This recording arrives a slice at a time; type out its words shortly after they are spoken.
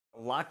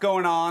A lot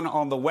going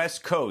on the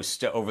West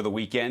Coast over the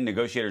weekend.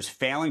 Negotiators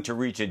failing to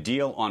reach a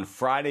deal on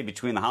Friday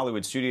between the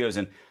Hollywood studios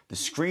and the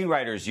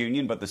Screenwriters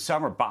Union, but the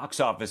summer box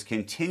office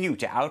continued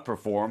to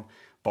outperform.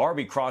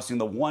 Barbie crossing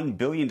the $1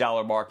 billion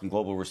mark in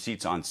global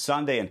receipts on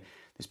Sunday, and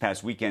this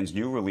past weekend's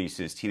new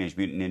releases, Teenage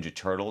Mutant Ninja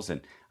Turtles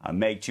and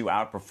Meg 2,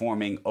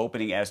 outperforming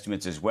opening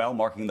estimates as well,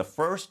 marking the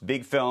first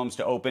big films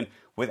to open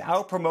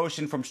without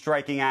promotion from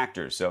striking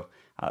actors. So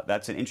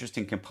that's an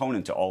interesting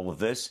component to all of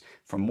this.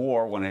 For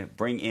more, I want to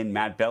bring in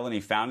Matt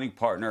Belloni, founding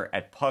partner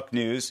at Puck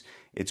News.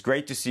 It's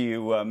great to see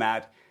you,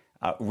 Matt.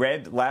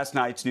 Read last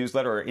night's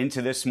newsletter, or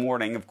into this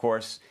morning, of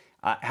course.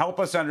 Help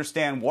us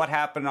understand what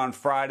happened on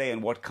Friday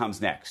and what comes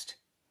next.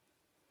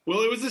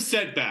 Well, it was a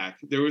setback.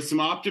 There was some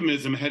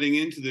optimism heading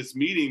into this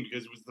meeting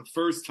because it was the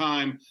first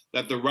time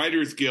that the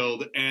Writers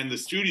Guild and the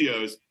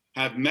studios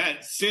have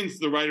met since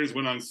the writers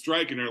went on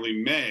strike in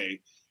early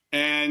May.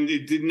 And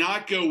it did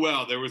not go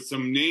well. There was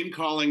some name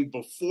calling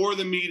before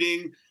the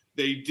meeting.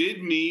 They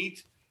did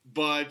meet,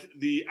 but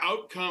the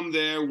outcome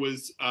there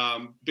was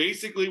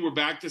basically we're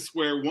back to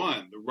square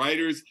one. The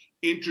writers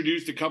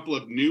introduced a couple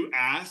of new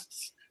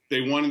asks. They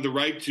wanted the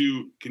right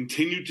to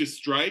continue to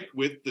strike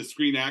with the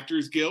Screen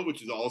Actors Guild,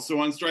 which is also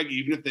on strike,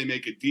 even if they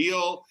make a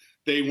deal.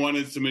 They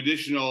wanted some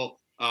additional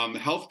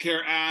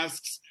healthcare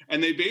asks.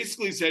 And they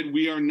basically said,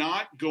 we are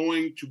not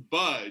going to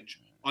budge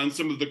on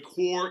some of the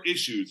core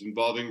issues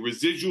involving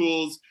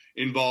residuals,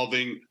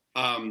 involving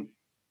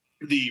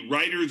the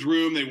writer's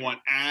room. They want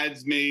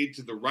ads made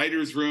to the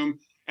writer's room.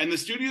 And the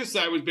studio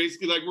side was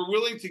basically like, we're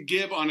willing to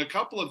give on a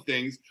couple of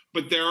things,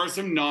 but there are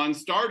some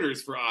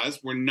non-starters for us.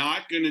 We're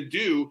not going to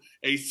do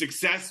a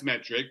success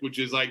metric, which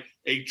is like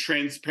a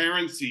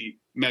transparency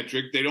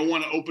metric. They don't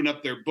want to open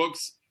up their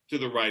books to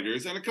the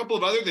writers, and a couple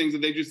of other things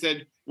that they just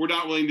said, we're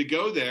not willing to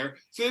go there.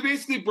 So they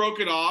basically broke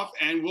it off,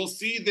 and we'll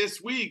see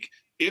this week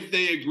if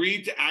they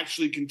agreed to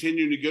actually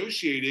continue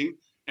negotiating.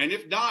 And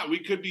if not, we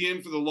could be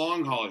in for the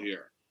long haul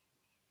here.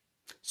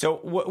 So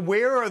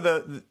where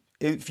are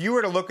if you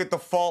were to look at the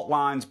fault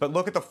lines, but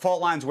look at the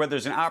fault lines where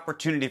there's an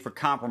opportunity for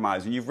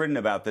compromise, and you've written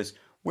about this,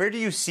 where do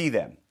you see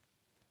them?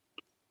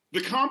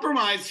 The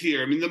compromise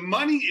here, I mean, the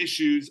money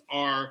issues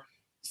are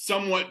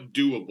somewhat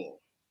doable.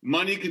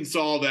 Money can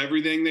solve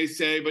everything, they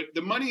say, but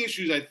the money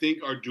issues, I think,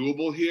 are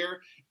doable here.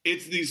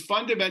 It's these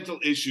fundamental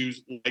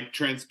issues like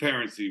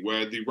transparency,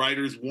 where the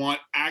writers want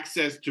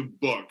access to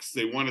books.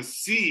 They want to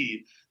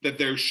see that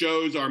their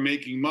shows are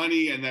making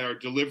money and that are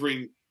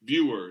delivering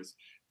viewers.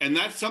 And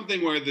that's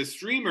something where the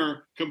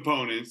streamer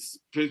components,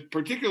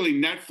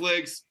 particularly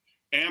Netflix,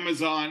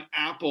 Amazon,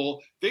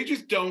 Apple, they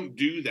just don't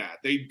do that.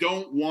 They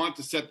don't want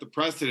to set the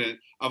precedent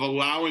of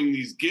allowing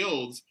these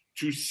guilds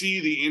to see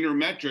the inner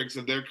metrics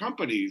of their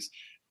companies.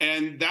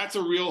 And that's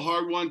a real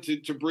hard one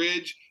to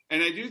bridge.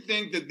 And I do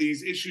think that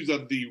these issues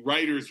of the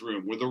writer's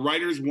room, where the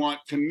writers want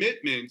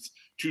commitments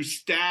to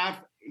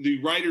staff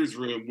the writer's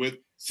room with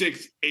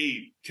 6,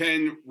 8,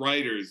 10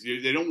 writers.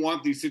 They don't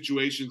want these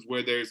situations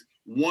where there's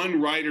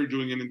one writer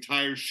doing an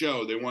entire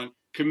show. They want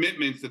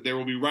commitments that there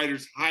will be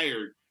writers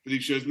hired for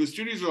these shows. And the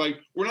studios are like,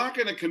 we're not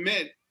going to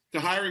commit to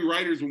hiring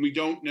writers when we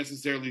don't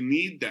necessarily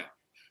need them.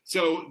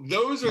 So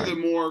those are the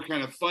more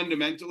kind of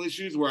fundamental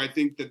issues where I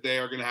think that they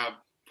are going to have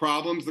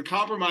problems. The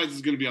compromise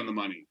is going to be on the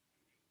money.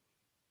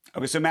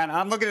 Okay, so Matt,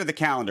 I'm looking at the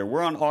calendar.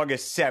 We're on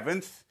August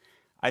 7th.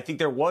 I think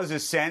there was a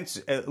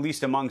sense, at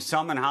least among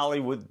some in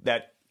Hollywood,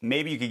 that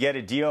maybe you could get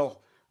a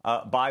deal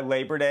by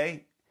Labor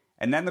Day.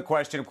 And then the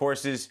question, of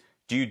course, is,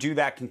 do you do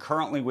that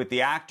concurrently with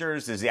the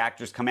actors? Does the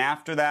actors come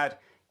after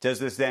that? Does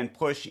this then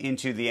push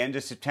into the end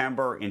of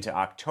September, into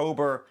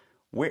October?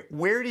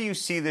 Where do you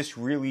see this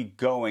really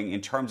going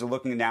in terms of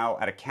looking now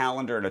at a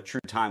calendar and a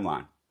true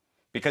timeline?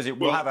 Because it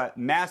will have a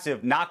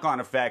massive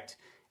knock-on effect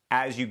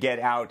as you get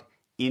out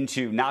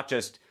into not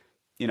just,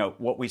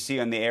 what we see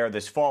on the air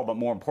this fall, but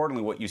more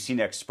importantly, what you see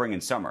next spring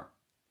and summer.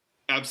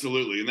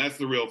 Absolutely. And that's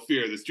the real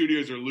fear. The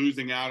studios are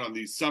losing out on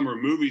these summer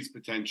movies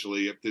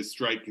potentially if this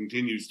strike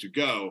continues to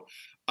go.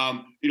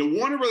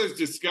 Warner Brothers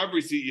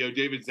Discovery CEO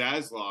David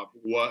Zaslav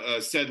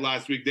said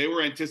last week they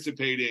were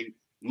anticipating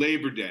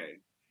Labor Day,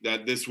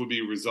 that this would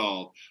be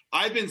resolved.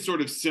 I've been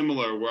sort of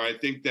similar, where I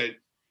think that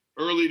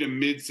early to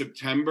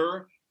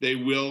mid-September, they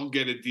will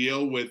get a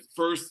deal with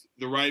first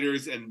the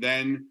writers and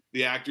then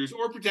the actors,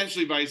 or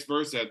potentially vice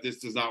versa if this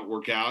does not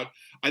work out.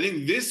 I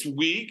think this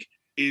week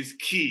is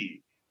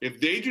key. If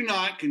they do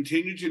not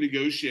continue to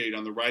negotiate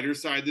on the writer's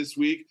side this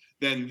week,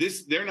 then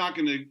they're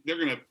going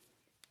to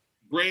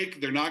break.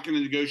 They're not going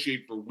to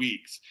negotiate for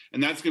weeks,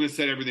 and that's going to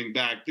set everything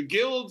back. The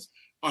guilds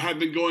have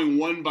been going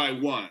one by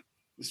one.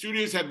 The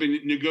studios have been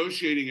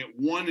negotiating it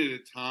one at a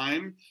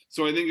time.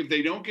 So I think if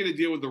they don't get a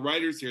deal with the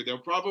writers here, they'll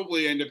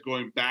probably end up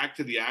going back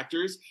to the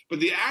actors. But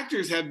the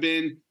actors have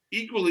been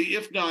equally,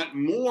 if not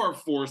more,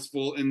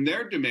 forceful in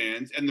their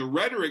demands. And the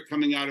rhetoric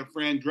coming out of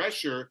Fran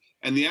Drescher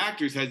and the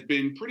actors has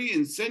been pretty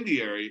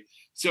incendiary.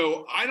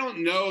 So I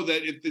don't know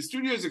that if the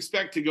studios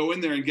expect to go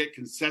in there and get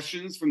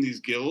concessions from these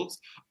guilds,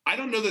 I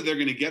don't know that they're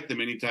going to get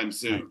them anytime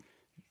soon.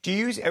 Do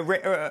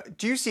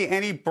you see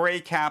any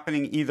break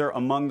happening either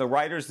among the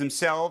writers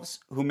themselves,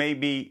 who may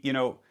be,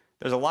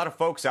 there's a lot of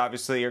folks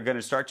obviously are going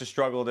to start to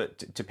struggle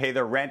to pay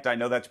their rent. I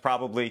know that's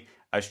probably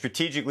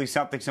strategically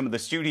something some of the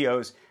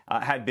studios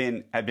had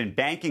been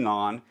banking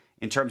on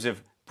in terms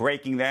of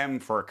breaking them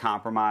for a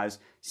compromise.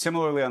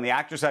 Similarly on the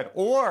actor side,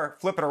 or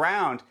flip it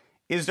around,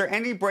 is there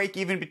any break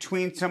even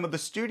between some of the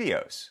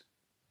studios?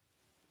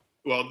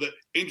 Well, the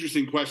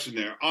interesting question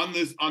there. On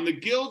the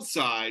Guild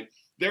side,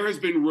 there has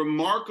been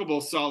remarkable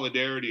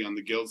solidarity on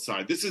the Guild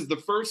side. This is the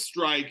first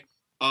strike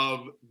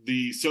of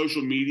the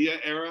social media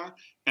era,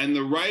 and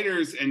the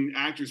writers and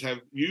actors have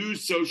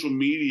used social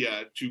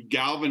media to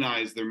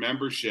galvanize their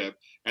membership.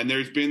 And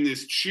there's been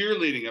this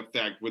cheerleading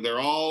effect where they're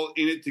all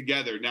in it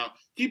together. Now,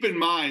 keep in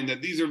mind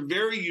that these are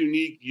very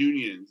unique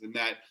unions and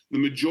that the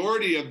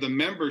majority of the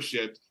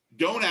memberships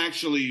don't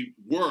actually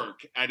work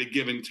at a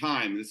given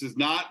time. This is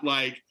not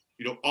like,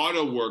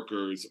 auto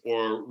workers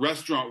or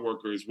restaurant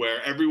workers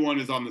where everyone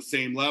is on the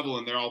same level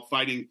and they're all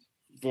fighting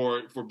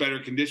for better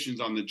conditions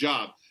on the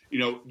job.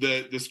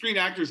 The Screen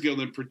Actors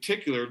Guild in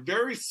particular, a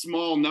very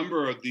small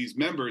number of these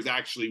members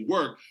actually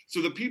work.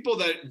 So the people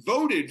that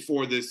voted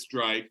for this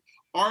strike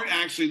aren't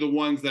actually the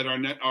ones that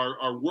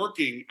are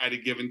working at a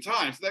given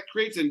time. So that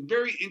creates a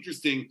very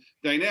interesting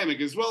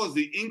dynamic, as well as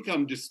the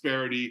income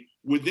disparity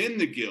within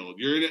the guild.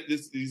 You're in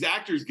these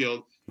Actors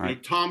Guild.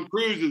 Right. Tom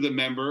Cruise is a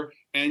member,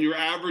 and your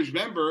average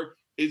member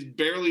is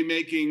barely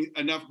making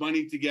enough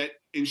money to get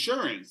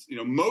insurance.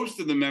 Most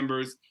of the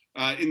members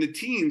in the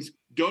teens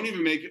don't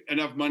even make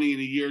enough money in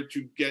a year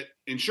to get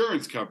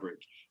insurance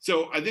coverage.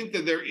 So I think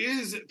that there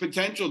is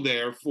potential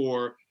there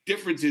for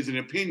differences in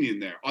opinion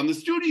there. On the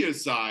studio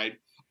side,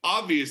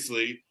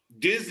 obviously,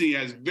 Disney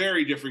has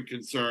very different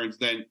concerns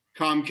than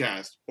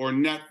Comcast or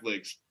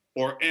Netflix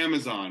or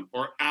Amazon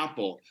or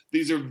Apple.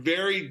 These are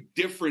very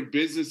different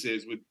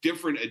businesses with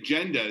different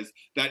agendas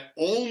that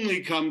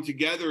only come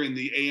together in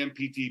the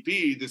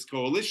AMPTP, this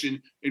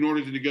coalition, in order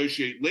to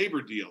negotiate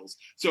labor deals.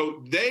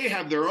 So they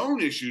have their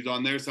own issues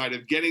on their side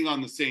of getting on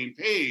the same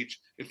page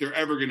if they're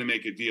ever going to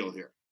make a deal here.